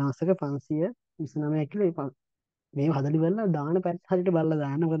කැපිටල් අලවන්ස් එක 529 කියලා මේ හදලි බලලා දාන පැත්ත හරියට බලලා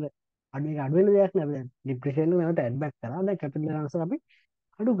දාන්න මොකද අඩු එක අඩු වෙන දෙයක් නෑ අපි දැන් ඩිප්‍රිසියේෂන් එක නැවත ඇඩ් බෑක් කරා දැන් කැපිටල් අලවන්ස් එක අපි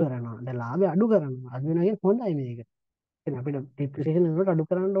අඩු කරනවා දැන් ලාභය අඩු කරනවා අඩු වෙනවා කියන්නේ හොඳයි මේක කියන්නේ අපිට ඩිප්‍රිසියේෂන් එනකොට අඩු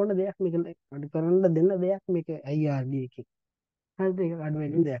කරන්න ඕන දෙයක් මේක අඩු කරන්න දෙන්න දෙයක් මේක IRD එකේ හරිද ඒක අඩු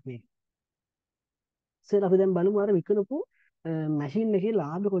වෙන දෙයක් මේක ඉතින් අපි දැන් බලමු අර විකුණපු මැෂින් එකේ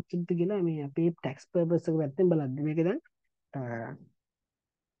ලාභ කොච්චරද කියලා මේ අපේ ටැක්ස් පර්පස් එක පැත්තෙන් බලද්දි මේක දැන්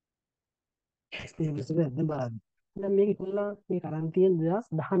ටැක්ස් පර්පස් එක පැත්තෙන් බලද්දි දැන් මේක ඉතින්ලා මේ අරන් තියෙන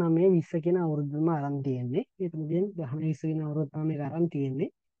 2019 20 කියන අවුරුද්දම අරන් තියෙන්නේ ඒක මුලින් 19 20 කියන අවුරුද්ද තමයි මේක අරන් තියෙන්නේ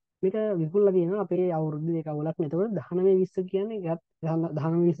මේක විකුණලා තියෙනවා අපේ අවුරුද්දේ ඒක අවුලක් නෑ එතකොට 19 20 කියන්නේ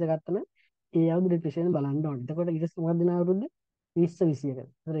 19 20 ගත්තම ඒ අවුරුද්දේ ඩිප්‍රිසියේෂන් බලන්න ඕනේ එතකොට ඊට පස්සේ මොකක්ද දෙන අවුරුද්ද 20 21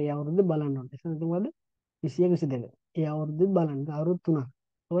 ඒතර ඒ අවුරුද්දේ බලන්න ඕනේ එතන මොකද 21 22 ඒ අවුරුද්දේ බලන්න අවුරුදු 3ක්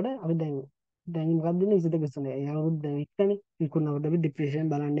එතකොට අපි දැන් මොකක්ද දෙන්නේ 22 23 ඒ අවුරුද්ද වික්කනේ විකුණනකොට අපි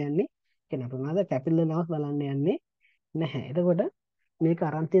ඩිප්‍රිසියේෂන් බලන්න යන්නේ කියන අපේ මොනවාද කැපිටල් ලස් බලන්න යන්නේ නැහැ. එතකොට මේක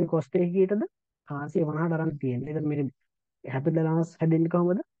අරන් තියෙන කොස්ට් එක කීයටද? 450ට අරන් තියෙන්නේ. එතකොට මේක කැපිටල් ලස් හැදෙන්නේ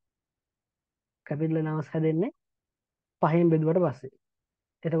කොහොමද? කැපිටල් ලස් හැදෙන්නේ 5න් බෙදුවට පස්සේ.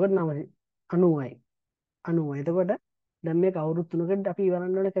 එතකොට 9 90යි. 90. එතකොට දැන් මේක අවුරුදු 3කට අපි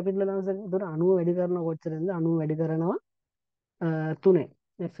ඉවරන්න ඕනේ කැපිටල් ලස් එක. එතකොට 90 වැඩි කරනවා කොච්චරද? 90 වැඩි කරනවා 3ෙන්.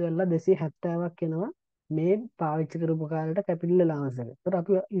 එක්ස් වෙලා 270ක් එනවා. මේ පාවිච්චි කරපු කාලේට කැපිටල් ලස් එක. එතකොට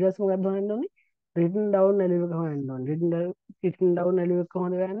අපි ඊට පස්සේ මොකක්ද හොයන්න ඕනේ? රිටන් ඩවුන් වැලියු එක හොයන්න ඕනේ. රිටන් ඩවුන් වැලියු එක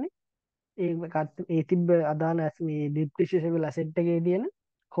කොහොමද ගන්නේ? ඒ තිබ්බ අදාළ මේ ඩිප්‍රිසියේෂන් වල ඇසෙට් එකේ තියෙන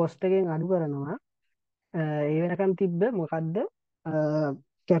කොස්ට් එකෙන් අඩු කරනවා. ඒ වෙනකන් තිබ්බ මොකද්ද?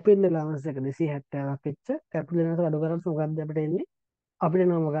 කැපිටල් ලවන්ස් එක 270ක් වෙච්ච කැපිටල් ලවන්ස් අඩු කරලා මොකද්ද අපිට එන්නේ? අපිට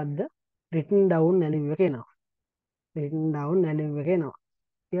එනවා මොකද්ද? රිටන් ඩවුන් වැලියු එක එනවා. රිටන් ඩවුන් වැලියු එක එනවා.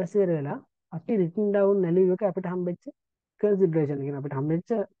 ඊට පස්සේ වෙලා අපි රිටන් ඩවුන් වැලියු එක අපිට හම්බෙච්ච කන්සිඩරේෂන් එක අපිට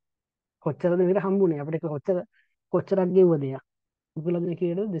හම්බෙච්ච කොච්චරද මේකට හම්බුනේ අපිට කොච්චරක් ගෙව්වද යා විකුණලා දෙන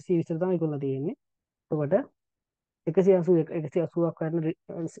කීයද 220 තමයි විකුණලා තියෙන්නේ එතකොට 180ක් කරන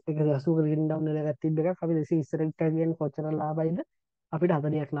 180ක රින් ඩවුන් එකක් තිබ්බ එකක් අපි 220ට කියන්නේ කොච්චර ලාභයිද අපිට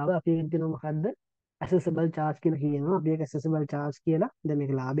 40ක් ලාභ අපි කියනවා මොකද්ද ඇසෙසබල් charge කියලා කියනවා අපි ඒක ඇසෙසබල් charge කියලා දැන්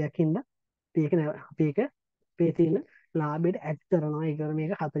මේක ලාභයක් හින්දා අපි ඒක අපේ තියෙන ලාභයට ඇඩ් කරනවා ඒක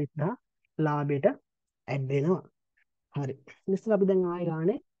මේක 40000 ලාභයට ඇඩ් වෙනවා හරි ඉතින් අපි දැන් ආයෙ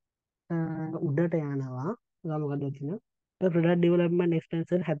ගානේ උඩට යනවා මොකද තියෙන product development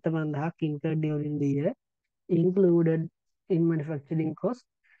expenses 75000ක් incurred during the year included in manufacturing cost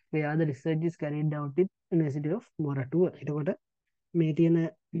where the research is carried out at University of Moratuwa එතකොට මේ තියෙන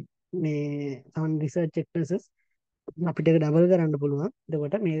මේ සමන් රිසර්ච් එක්ස්පෙන්සස් අපිට ඒක ඩබල් කරන්න පුළුවන්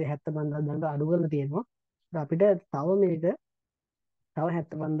එතකොට මේ 75000 දන්ට අඩු කරලා තියෙනවා අපිට තව මේක තව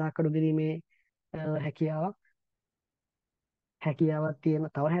 75000ක් අඩු කිරීමේ හැකියාවක් හැකියාවක් තියෙන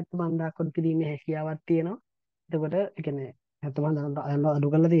තව 75000ක් අඩු කිරීමේ හැකියාවක් තියෙනවා එතකොට ඒ කියන්නේ 75000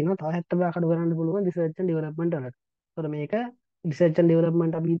 අඩු කරලා තියෙනවා තව 70000ක් අඩු කරන්න පුළුවන් රිසර්ච් ඇන්ඩ් ඩෙවලොප්මන්ට් වලට. ඒතකොට මේක රිසර්ච් ඇන්ඩ්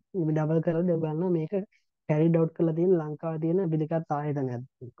ඩෙවලොප්මන්ට් අපි ඩබල් කරලා බලනවා මේක කැරිඩ් අවුට් කරලා තියෙන ලංකාවේ තියෙන පිළිගත් ආයතනයක්.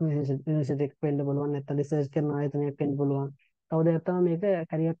 යුනිවර්සිටි එකක් වෙන්න පුළුවන් නැත්නම් රිසර්ච් කරන ආයතනයක් වෙන්න පුළුවන්. තව දෙයක් තමයි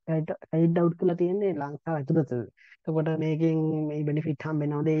මේක කැරිඩ් අවුට් කරලා තියෙන්නේ ලංකාව ඇතුළත. එතකොට මේකෙන් මේ බෙනිෆිට්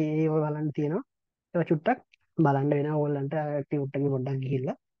හම්බෙනවද ඒව බලන්න තියෙනවා. ඒක චුට්ටක් බලන්න වෙනවා ඕගොල්ලන්ට ටියුට් එකේ පොඩ්ඩක්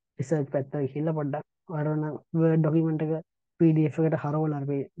ගිහිල්ලා රිසර්ච් පැත්තට ගිහිල්ලා පොඩ්ඩක් වරණ වර්ඩ් ඩොකියුමන්ට් එක PDF එකට හරවලා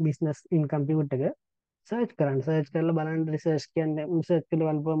අපි බිස්නස් ඉන්කම්පියුට් එක සර්ච් කරන්න සර්ච් කරලා බලන්න රිසර්ච් කියන්නේ රිසර්ච්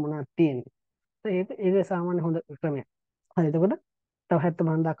කරලා බලපුවම මොනවද තියෙන්නේ ඒක සාමාන්‍ය හොඳ ක්‍රමයක් හරි එතකොට තව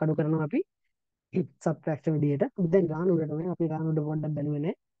 75000ක් අඩු කරනවා අපි සබ්ට්‍රැක්ෂන් විදියට දැන් ගාන උඩට මේ අපි ගාන උඩ පොඩ්ඩක් බැලුවේ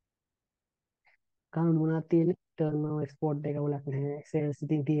නේ ගාන උඩ මොනවද තියෙන්නේ ටර්නෝවර් එක්ස්පෝර්ට් එක අවුලක් නැහැ සේල්ස්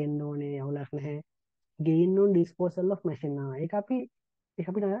ඉතින් තියෙන්න ඕනේ අවුලක් නැහැ gain on disposal of machine ඒක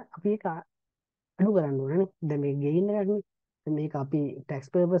අපිට අපි ඒක අඩු කරන්න ඕනේ දැන් මේ ගේන් එකක් මේක අපි ටැක්ස්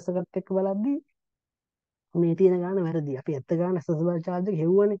පර්පස් එකත් එක්ක බලද්දී මේ තියෙන ගාන වැරදි අපි ඇත්ත ගාන සසබල් චාර්ජ් එක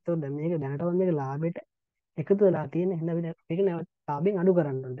හෙව්වනේ ඒතකොට දැන් මේක දැනටම මේක ලාභයට එකතු වෙලා තියෙන හින්දා අපි මේක නැවත ලාභයෙන් අඩු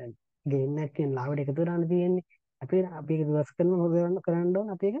කරන්න ඕනේ දැන් ගේන් එකක් කියන ලාභයට එකතු කරන්න තියෙන්නේ අපි ඒක රිවර්ස් කරන මොකද කරන්න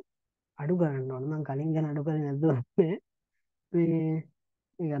ඕනේ අපි ඒක අඩු කරන්න ඕනේ මම කලින් ගැන අඩු කරේ නැද්ද මේ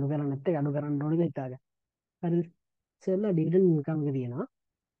මේක අඩු කරන්නේ නැත්නම් අඩු කරන්න ඕනේ කියලා හිතාගන්න හරිද ඉතින් ඩිවිඩන්ඩ් ඉන්කම් එක තියෙනවා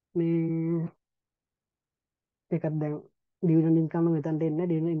මේ ඒකත් දැන් ඩිවිඩන්ඩ් ඉන්කම් එක මෙතනට එන්නේ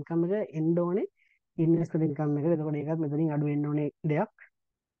ඩිවිඩන්ඩ් ඉන්කම් එක එන්න ඕනේ ඉන්වෙස්ට්මන්ට් ඉන්කම් එක. එතකොට ඒකත් මෙතනින් අඩු වෙන්න ඕනේ දෙයක්.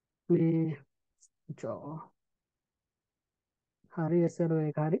 මේ චෝ හරි එසර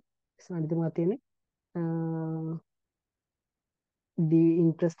ඒක හරි අනිතුමා තියෙන්නේ දී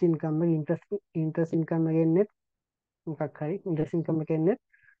ඉන්ට්‍රස්ට් ඉන්කම් එක ඉන්ට්‍රස්ට් ඉන්කම් එක එන්නේ මොකක් හරි ඉන්ට්‍රස්ට් ඉන්කම් එක එන්නේ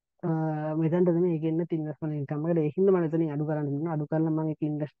මෙතනට තමයි ඒක එන්නේ ඉන්වෙස්ට්මන්ට් ඉන්කම් එකට ඒකින්ද මම එතනින් අඩු කරන්න දුන්නා අඩු කරලා මම ඒක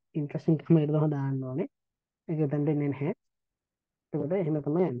ඉන්ට්‍රස්ට් ඉන්කම් එකට තමයි දාන්න ඕනේ ඒක එතනට එන්නේ නැහැ එතකොට එහෙම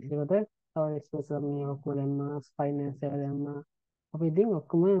තමයි යන්නේ එතකොට තව එක්ස්පෙන්සර් මේ ඔක්කොම දැම්මා ෆයිනෑන්ස් එක දැම්මා අපි ඉතින්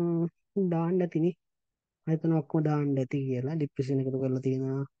ඔක්කොම දාන්න ඇතිනේ හිතන ඔක්කොම දාන්න ඇති කියලා ඩිප්‍රිසියන් එකතු කරලා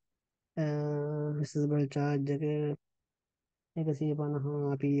තියෙනවා රිසිවබල් චාර්ජ් එක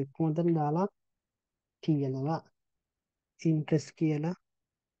 150 අපි ඔක්කොම දැන් දාලා කියනවා ඉන්ට්‍රස්ට් කියලා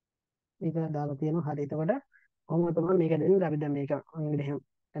ඒක දාලා තියෙනවා හරි එතකොට කොහොමද තමයි මේක දෙන්නේ අපි දැන් මේක එහෙම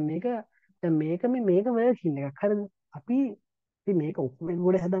දැන් මේක මේක වර්කින් එකක් හරිද අපි ඉතින් මේක ඔක්කොම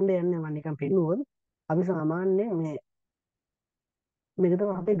ගොඩ හදන්න යන්නේ මම නිකන් පෙන්නුවොත් අපි සාමාන්‍යයෙන් මේක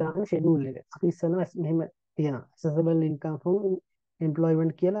තමයි අපේ ගාන ෂෙඩියුල් එක අපි ඉස්සෙල්ලා මෙහෙම තියෙනවා accessible income from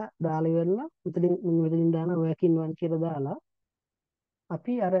employment කියලා දාලා ඉවරලා මෙතනින් දාන working one කියලා දාලා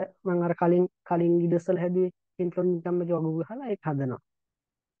අපි අර මම අර කලින් ඉඩස්සල හැදුවේ ඉන්කම් ඉන්කම් එක වගු ගහලා ඒක හදනවා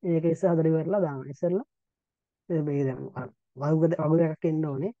ඒක ඉස්සර හදලා ඉවරලා දානවා ඉස්සෙල්ලා මේ දැන් වගු එකක් එන්න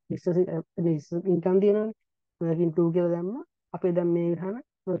ඕනේ බිස්නස් ඉන්කම් තියෙනවානේ working two කියලා දැම්මා අපි දැන් මේ ගහන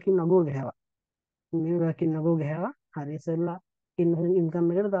working නගෝ ගහවා මේ working නගෝ ගහවා හරි ඉස්සෙල්ලා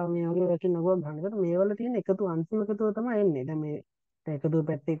ඉන්කම් එකට තව මේ වගේ working නගෝ ගන්නකොට මේවල තියෙන එකතු අන්තිම එකතුව තමයි එන්නේ දැන් මේ එකතුව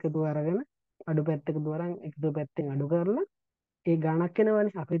පැත්තේ එකතුව අරගෙන අඩු පැත්තක දුවරන් එකතුව පැත්තෙන් අඩු කරලා ඒ ගාණක්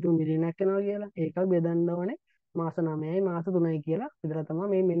එනවනේ අපි තුන් මිලියනක් එනවා කියලා ඒකක් බෙදන්න ඕනේ මාස 9යි මාස 3යි කියලා විතර තමයි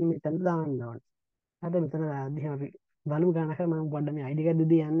මේ මෙන්න මෙතන දාන්න ඕනේ. අද මෙතන දාද්දි අපි බලමු ගාණක මම පොඩ්ඩක් මේ අයිඩි එකක්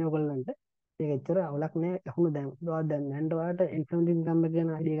දෙදී යන්නේ ඔයගොල්ලන්ට. ඒක එච්චර අවුලක් නෑ. අහුන දැන් ඔයාලා දැන් නැන්ට ඔයාලට ඉන්කම් ඉන්කම් එක ගැන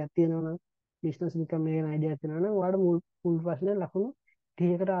අයිඩියා එකක් තියෙනවා නම් බිස්නස් ඉන්කම් එක ගැන අයිඩියා එකක් තියෙනවා නම් ඔයාලට මුල් ප්‍රශ්නේ ලකුණු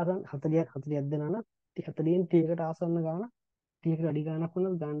 30කට ආසන්න 40ක් දෙනවා නම් 40න් 30කට ආසන්න ගාණ 30කට අඩි ගාණක්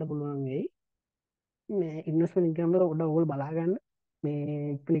වුණත් ගන්න පුළුවන් වෙයි. මේ ඉන්වෙස්ට්මන්ට් ඉන්කම් එක පොඩ්ඩක් ඔයගොල්ලෝ බලාගන්න.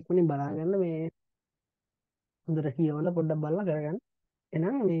 මේ ක්ලික් වලින් බලාගන්න මේ හොඳට කියවලා පොඩ්ඩක් බලලා කරගන්න.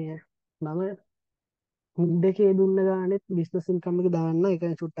 එහෙනම් මේ මම දෙකේ දුන්න ගානෙත් බිස්නස් ඉන්කම් එක දාන්න ඒක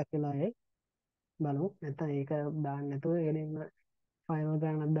චුට්ටක් වෙලා යයි. බලමු. නැත්නම් ඒක දාන්න නැතුව ඒකෙන් ෆයිනල්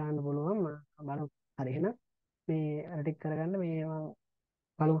ගානක් දාන්න පුළුවන්. බලමු. හරි එහෙනම් මේ ටික කරගන්න මේ මම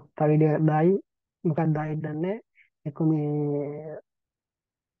බලමු. තව වීඩියෝ එකක් දායි. මොකක්ද දායිද දන්නේ නැහැ. එක්ක මේ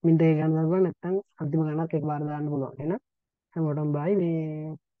මින්ටේ ගන්න බලන්න නැත්නම් අන්තිම ගානක් එකපාර දාන්න පුළුවන්. එහෙනම් හැමෝටම බයි මේ